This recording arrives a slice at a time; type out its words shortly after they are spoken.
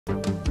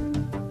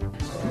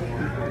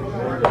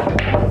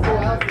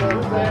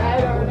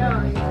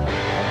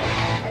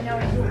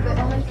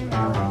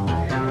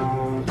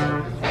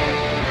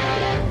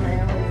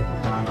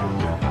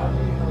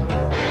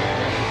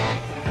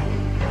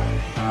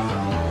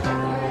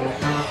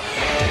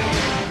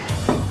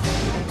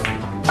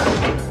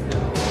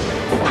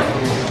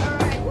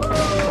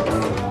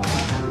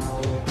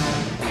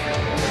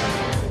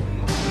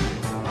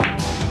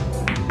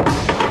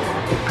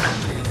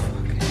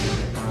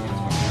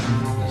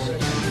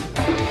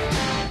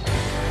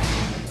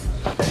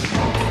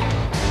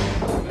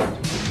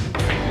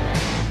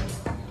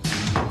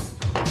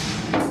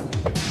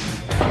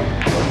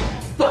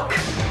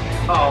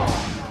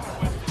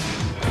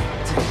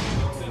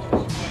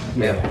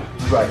Yeah,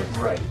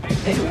 right.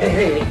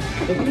 Hey,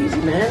 take it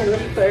easy, man. You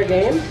ready for our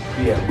game?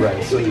 Yeah,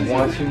 right. So you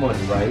want your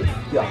money, right?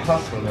 You're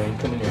hustling, man.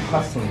 Come in here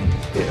hustling.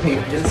 Yeah, pay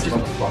for this,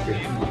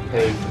 motherfucker. You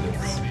pay for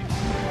this.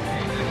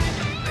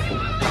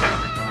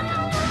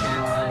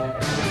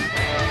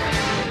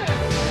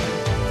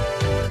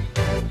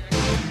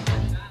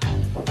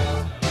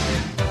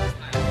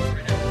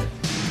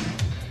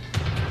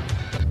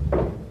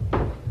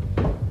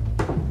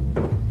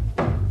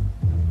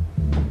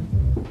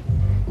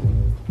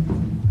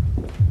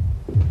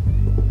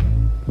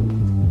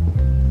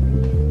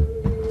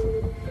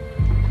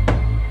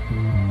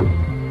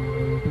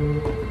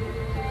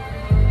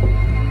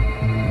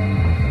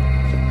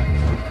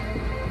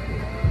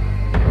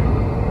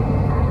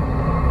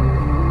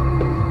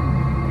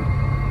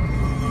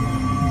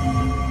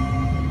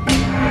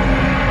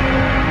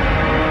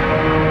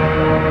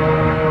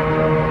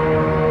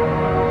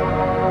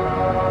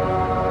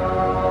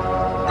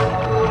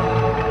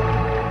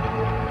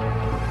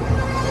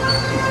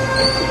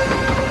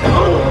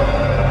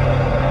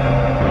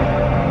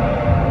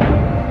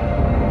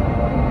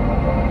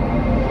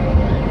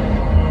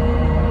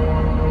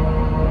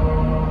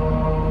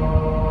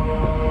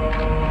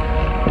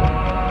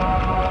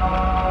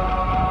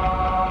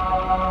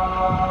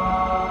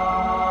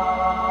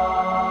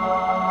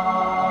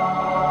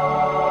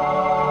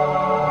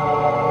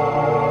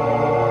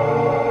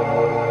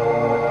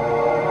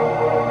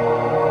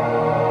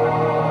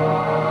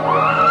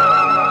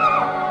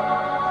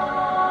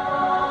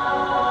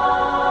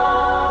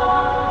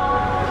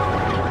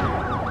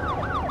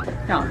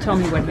 Now, tell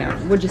me what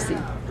happened. What'd you see?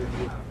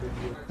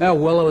 Yeah,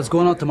 well, I was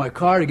going out to my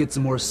car to get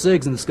some more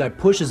cigs, and this guy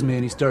pushes me,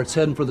 and he starts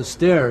heading for the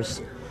stairs.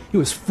 He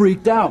was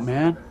freaked out,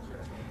 man.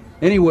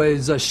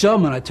 Anyways, I shove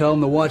him, and I tell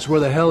him to watch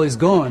where the hell he's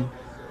going,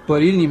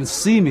 but he didn't even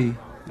see me.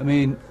 I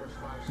mean,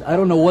 I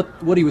don't know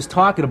what he was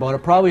talking about.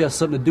 It probably has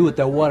something to do with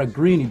that wad of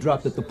green he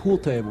dropped at the pool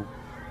table.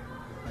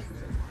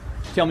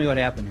 Tell me what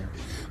happened here.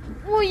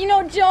 Well, you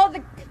know, Joe,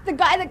 the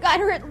guy that got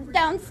hurt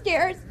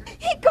downstairs,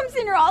 he comes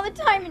in here all the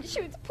time and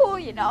shoots pool,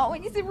 you know,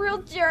 and he's a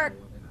real jerk.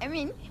 I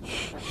mean,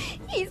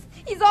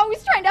 he's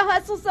always trying to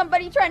hustle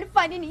somebody, trying to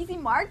find an easy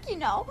mark, you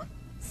know.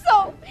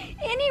 So,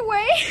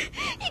 anyway,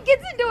 he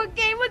gets into a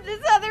game with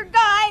this other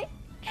guy,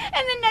 and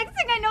the next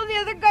thing I know, the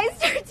other guy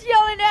starts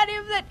yelling at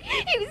him that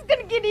he was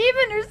going to get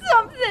even or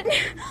something.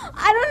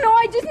 I don't know,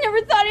 I just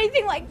never thought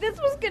anything like this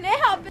was going to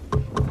happen.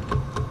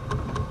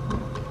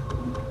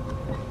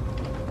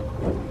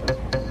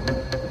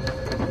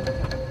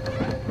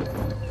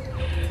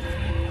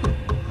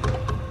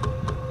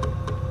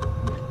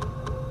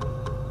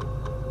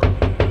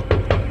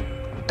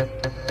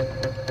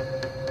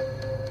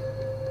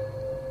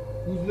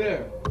 Who's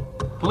there?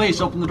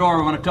 Police, open the door.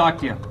 We want to talk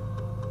to you.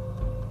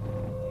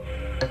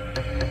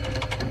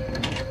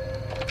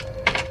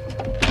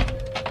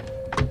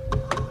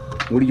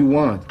 What do you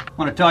want? I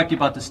want to talk to you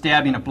about the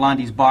stabbing at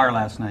Blondie's bar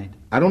last night.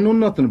 I don't know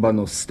nothing about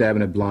no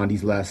stabbing at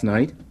Blondies last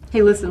night.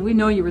 Hey, listen, we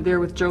know you were there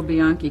with Joe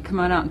Bianchi. Come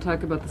on out and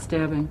talk about the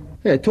stabbing.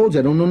 Hey, I told you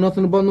I don't know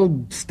nothing about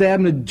no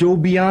stabbing at Joe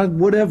Beyond,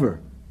 whatever.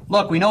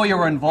 Look, we know you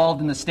were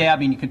involved in the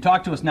stabbing. You can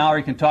talk to us now or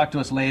you can talk to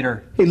us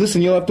later. Hey,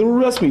 listen, you'll have to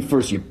arrest me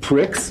first, you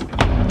pricks.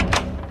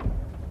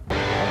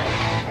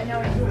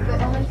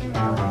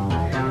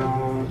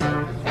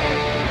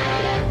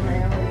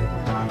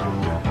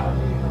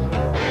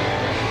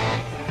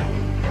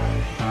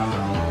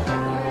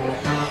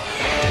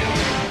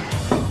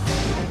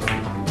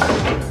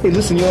 Hey,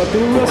 listen, you'll have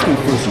to arrest me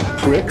first, you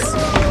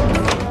pricks.